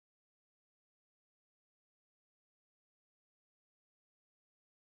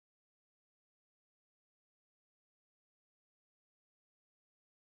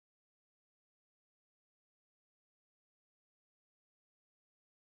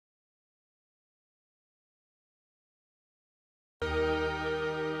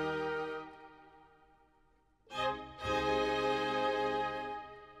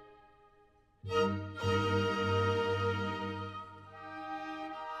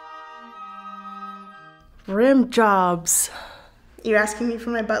Rim jobs. You're asking me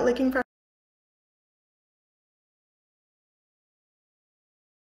for my butt licking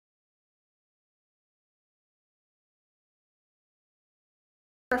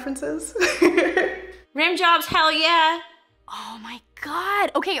preferences? Rim jobs, hell yeah. Oh my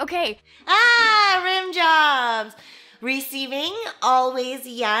God. Okay. Rim jobs. Receiving, always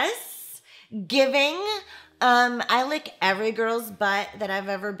yes. Giving, I lick every girl's butt that I've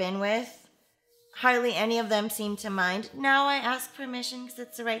ever been with. Hardly any of them seem to mind. Now I ask permission because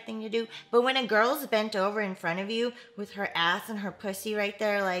it's the right thing to do. But when a girl's bent over in front of you with her ass and her pussy right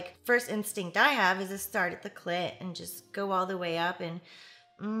there, like, first instinct I have is to start at the clit and just go all the way up. And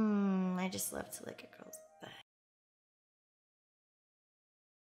I just love to lick a girl's butt.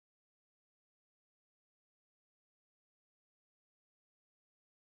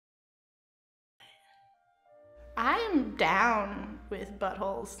 I am down with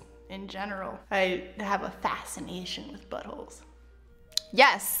buttholes in general. I have a fascination with buttholes.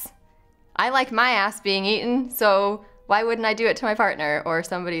 Yes. I like my ass being eaten, so why wouldn't I do it to my partner or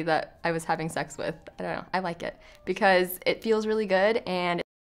somebody that I was having sex with? I don't know. I like it because it feels really good and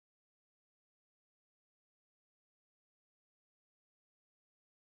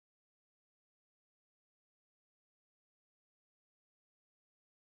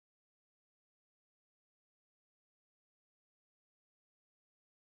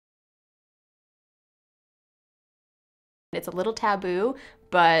it's a little taboo,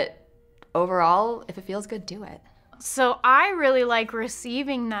 but overall, if it feels good, do it. So I really like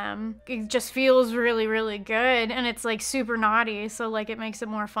receiving them. It just feels really, really good, and it's like super naughty, so like it makes it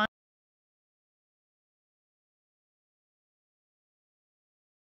more fun.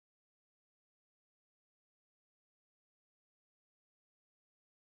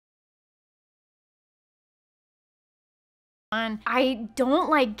 I don't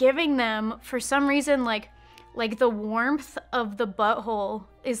like giving them for some reason, like the warmth of the butthole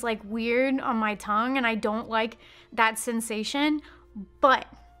is like weird on my tongue, and I don't like that sensation. But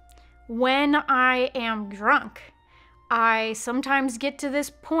when I am drunk, I sometimes get to this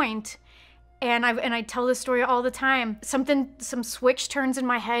point, and I tell this story all the time. Some switch turns in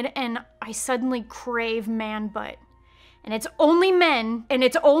my head, and I suddenly crave man butt. And it's only men, and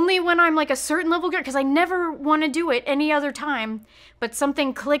it's only when I'm like a certain level girl, because I never want to do it any other time, but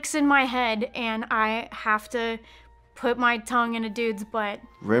something clicks in my head and I have to put my tongue in a dude's butt.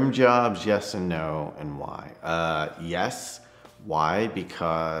 Rim jobs, yes and no, and why? Yes. Why?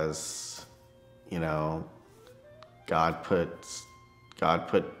 Because, you know, God put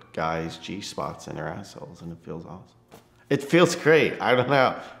guys' G-spots in their assholes and it feels awesome. It feels great. I don't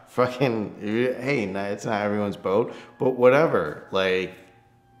know. Fucking, hey, it's not everyone's boat, but whatever. Like,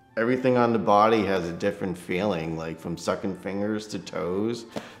 everything on the body has a different feeling, like from sucking fingers to toes,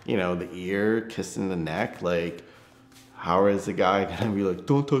 you know, the ear, kissing the neck. Like, how is the guy gonna be like,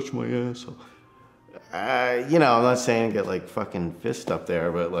 don't touch my asshole? You know, I'm not saying get like fucking fist up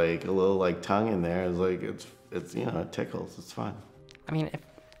there, but like a little like tongue in there is like, it's you know, it tickles, it's fun. I mean,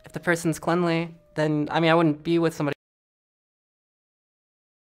 if the person's cleanly, then, I mean, I wouldn't be with somebody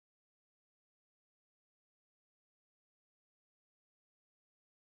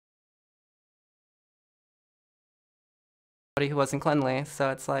who wasn't cleanly,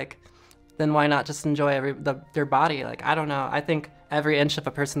 so it's like, then why not just enjoy their body? Like, I don't know, I think every inch of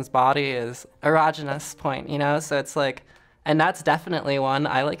a person's body is erogenous point, you know, so it's like, and that's definitely one.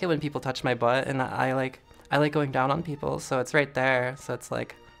 I like it when people touch my butt, and I like going down on people, so it's right there, so it's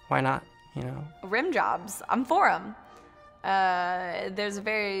like, why not, you know? Rim jobs, I'm for them. There's a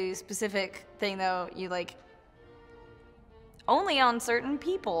very specific thing though, you like, only on certain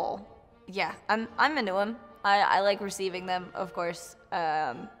people. Yeah, I'm into them. I like receiving them, of course.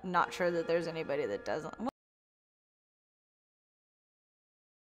 Not sure that there's anybody that doesn't. I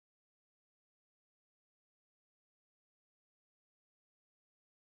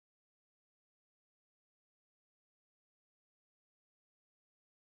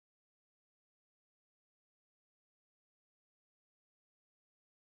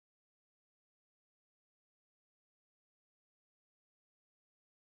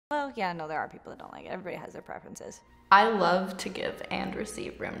Well, yeah, no, there are people that don't like it. Everybody has their preferences. I love to give and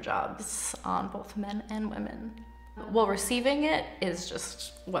receive rim jobs on both men and women. Well, receiving it is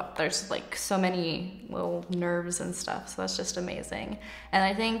just, well, there's like so many little nerves and stuff, so that's just amazing. And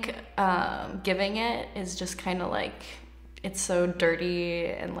I think giving it is just kind of like, it's so dirty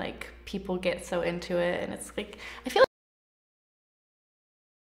and like people get so into it, and it's like, I feel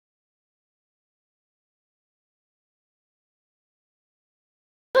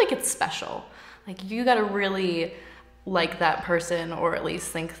like it's special. Like, you gotta really like that person, or at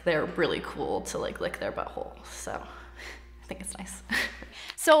least think they're really cool to like lick their butthole. So I think it's nice.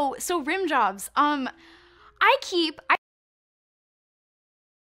 So rim jobs. I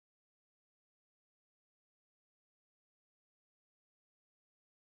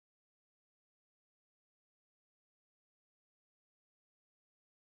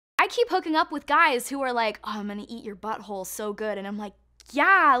keep hooking up with guys who are like, oh, I'm gonna eat your butthole so good. And I'm like,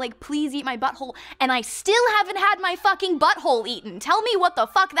 yeah, like, please eat my butthole. And I still haven't had my fucking butthole eaten. Tell me what the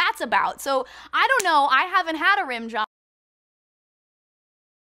fuck that's about. So I don't know. I haven't had a rim job.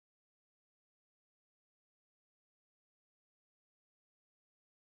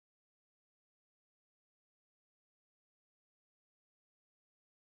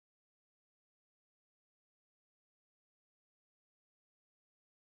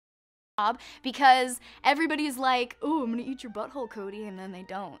 Because everybody's like, oh, I'm gonna eat your butthole, Cody, and then they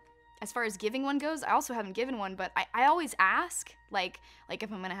don't. As far as giving one goes, I also haven't given one, but I always ask, like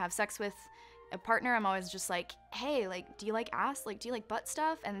if I'm gonna have sex with a partner, I'm always just like, hey, like, do you like ass? Like, do you like butt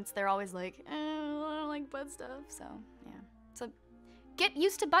stuff? And they're always like, I don't like butt stuff, so yeah. So get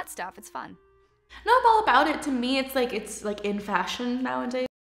used to butt stuff, it's fun. No, I'm all about it. To me, it's like in fashion nowadays.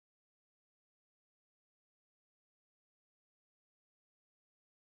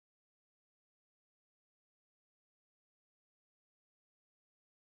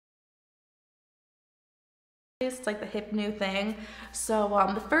 It's like the hip new thing. So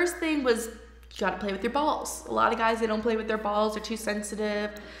the first thing was you gotta play with your balls. A lot of guys, they don't play with their balls, they're too sensitive.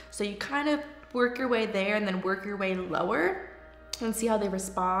 So you kind of work your way there and then work your way lower and see how they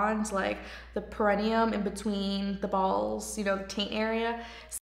respond. Like the perineum in between the balls, you know, the taint area.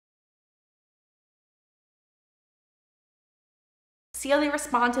 See how they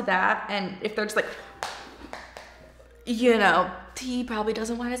respond to that, and if they're just like, you know, he probably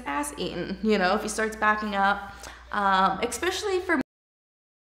doesn't want his ass eaten, you know, if he starts backing up. Especially for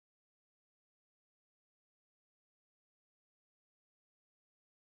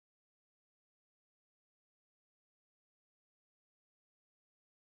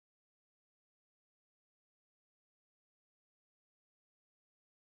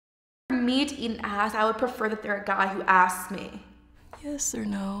me to eat an ass, I would prefer that they're a guy who asks me. Yes or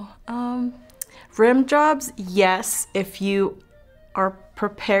no? Rim jobs, yes, if you are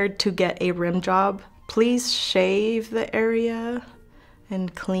prepared to get a rim job. Please shave the area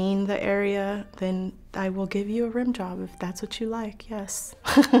and clean the area, then I will give you a rim job if that's what you like, yes.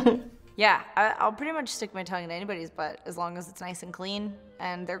 Yeah, I'll pretty much stick my tongue in anybody's butt as long as it's nice and clean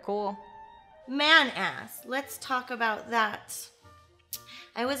and they're cool. Man ass, let's talk about that.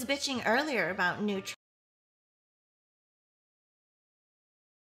 I was bitching earlier about new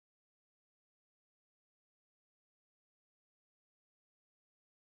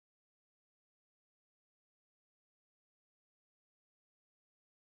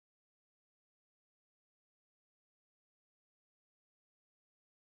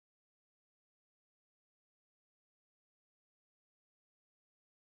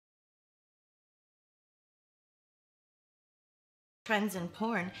trends in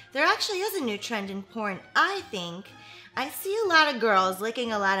porn. There actually is a new trend in porn, I think. I see a lot of girls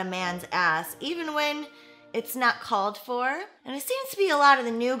licking a lot of man's ass, even when it's not called for. And it seems to be a lot of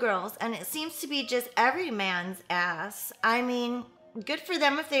the new girls, and it seems to be just every man's ass. I mean, good for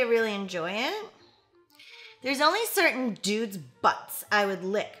them if they really enjoy it. There's only certain dudes' butts I would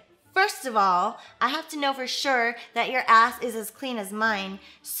lick. First of all, I have to know for sure that your ass is as clean as mine,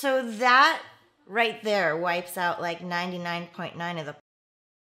 so that right there wipes out like 99.9 of the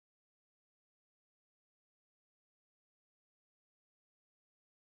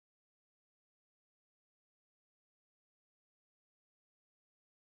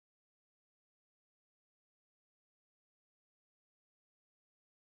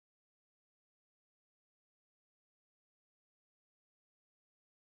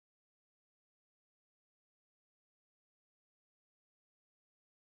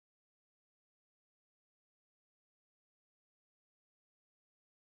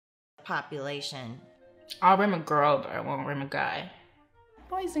population. I'll rim a girl, but I won't rim a guy.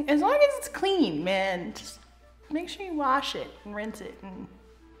 Always think, as long as it's clean, man, just make sure you wash it and rinse it and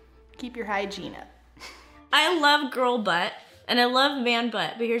keep your hygiene up. I love girl butt and I love man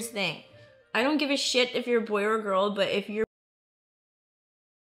butt, but here's the thing. I don't give a shit if you're a boy or a girl, but if you're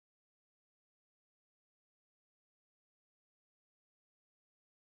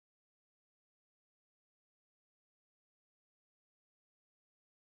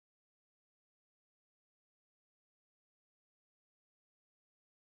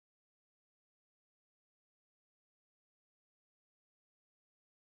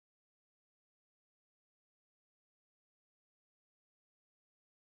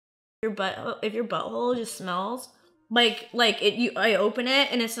your butthole just smells like I open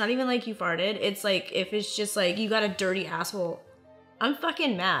it and it's not even like you farted. It's like if it's just like you got a dirty asshole, I'm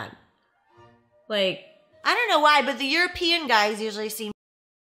fucking mad. Like, I don't know why, but the European guys usually seem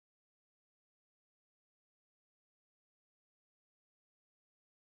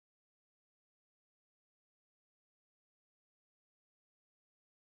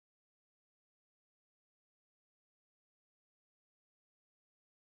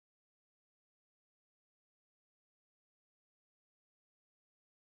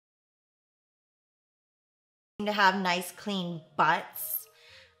to have nice, clean butts.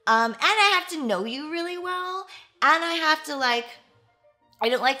 And I have to know you really well. And I have to I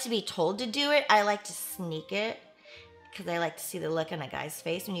don't like to be told to do it. I like to sneak it. Because I like to see the look on a guy's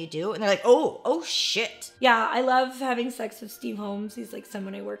face when you do. And they're like, oh shit. Yeah, I love having sex with Steve Holmes. He's like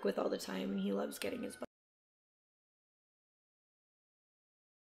someone I work with all the time and he loves getting his butt.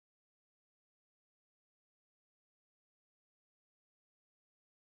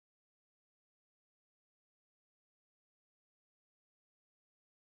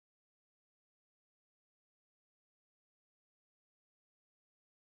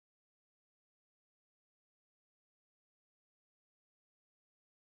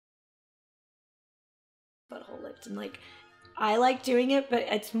 Butthole licked, and like I like doing it, but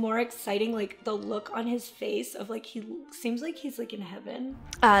it's more exciting like the look on his face of like he seems like he's like in heaven.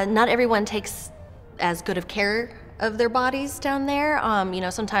 Not everyone takes as good of care of their bodies down there.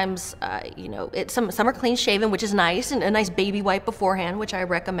 Sometimes some are clean shaven, which is nice, and a nice baby wipe beforehand, which I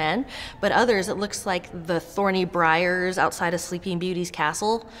recommend. But others, it looks like the thorny briars outside of Sleeping Beauty's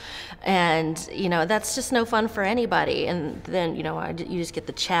castle, and that's just no fun for anybody. And then you just get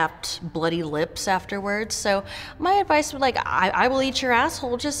the chapped, bloody lips afterwards. So my advice would I will eat your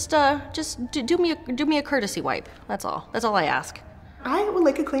asshole. Just do me a courtesy wipe. That's all. That's all I ask. I would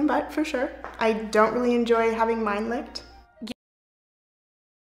lick a clean butt for sure. I don't really enjoy having mine licked.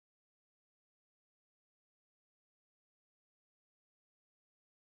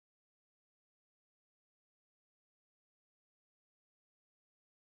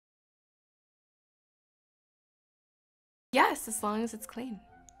 Yes, as long as it's clean.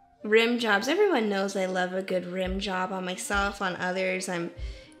 rim jobs. Everyone knows I love a good rim job on myself, on others.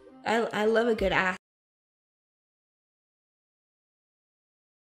 I love a good ass.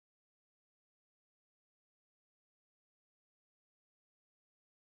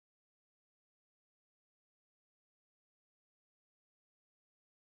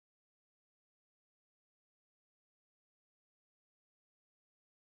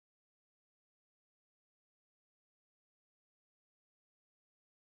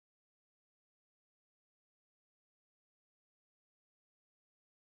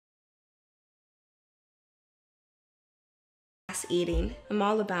 Eating. I'm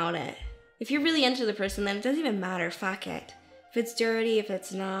all about it. If you're really into the person, then it doesn't even matter. Fuck it. If it's dirty, if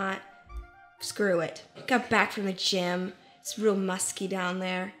it's not, screw it. Got back from the gym. It's real musky down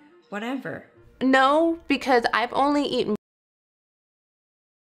there. Whatever. No, because I've only eaten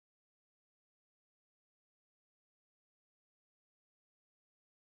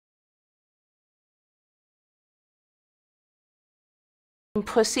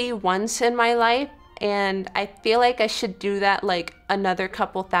pussy once in my life, and I feel like I should do that like another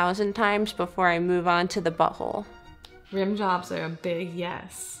couple thousand times before I move on to the butthole. Rim jobs are a big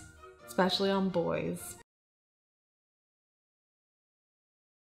yes, especially on boys.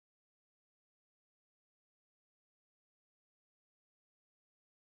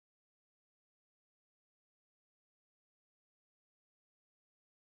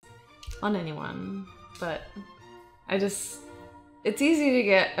 On anyone, but it's easy to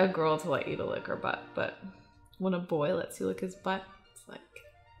get a girl to let you to lick her butt, but when a boy lets you lick his butt, it's like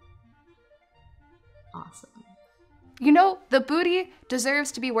awesome. You know, the booty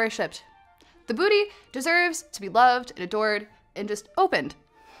deserves to be worshipped. The booty deserves to be loved and adored and just opened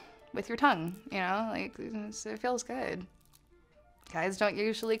with your tongue, you know? Like, it feels good. Guys don't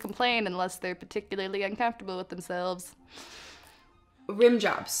usually complain unless they're particularly uncomfortable with themselves. Rim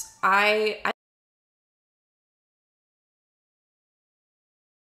jobs. I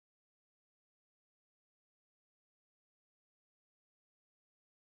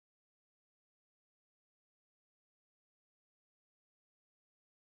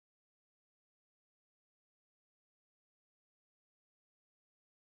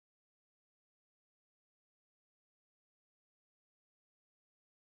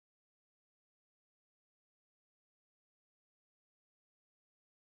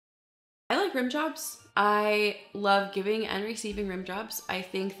like rim jobs. I love giving and receiving rim jobs. I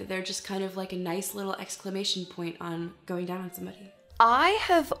think that they're just kind of like a nice little exclamation point on going down on somebody. I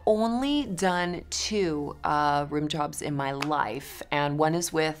have only done 2 rim jobs in my life, and one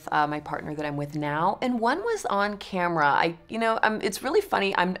is with my partner that I'm with now, and one was on camera. It's really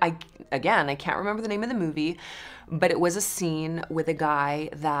funny. I can't remember the name of the movie, but it was a scene with a guy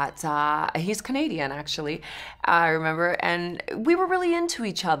that he's Canadian actually. I remember, and we were really into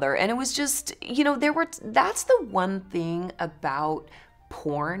each other, and it was just, that's the one thing about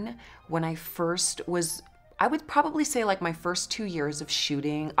porn. When I first was, I would probably say like my first 2 years of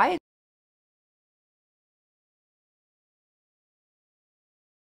shooting, I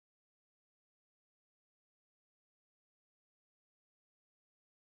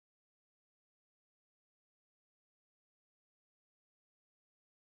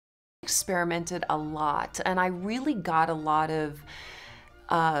experimented a lot, and I really got a lot of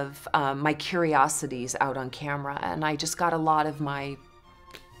my curiosities out on camera, and I just got a lot of my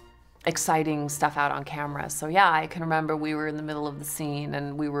exciting stuff out on camera. So yeah, I can remember we were in the middle of the scene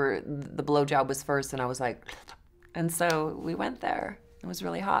and the blowjob was first, and I was like, and so we went there. It was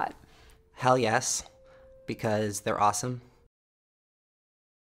really hot. Hell yes, because they're awesome.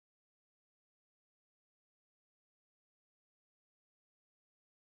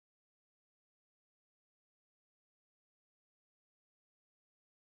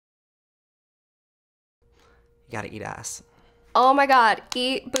 You gotta eat ass. Oh my god,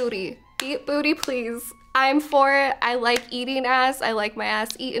 eat booty. Eat booty, please. I'm for it. I like eating ass. I like my ass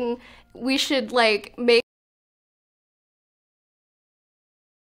eaten. We should like make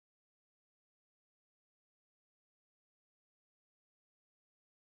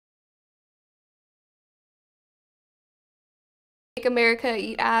America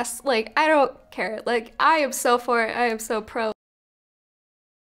eat ass. Like, I don't care. Like, I am so for it. I am so pro.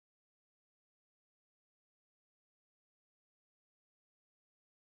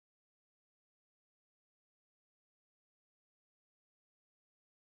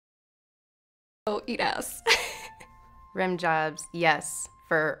 Eat ass. Rim jobs, yes,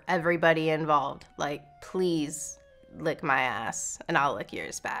 for everybody involved. Like, please lick my ass and I'll lick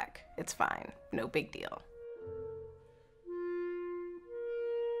yours back. It's fine. No big deal.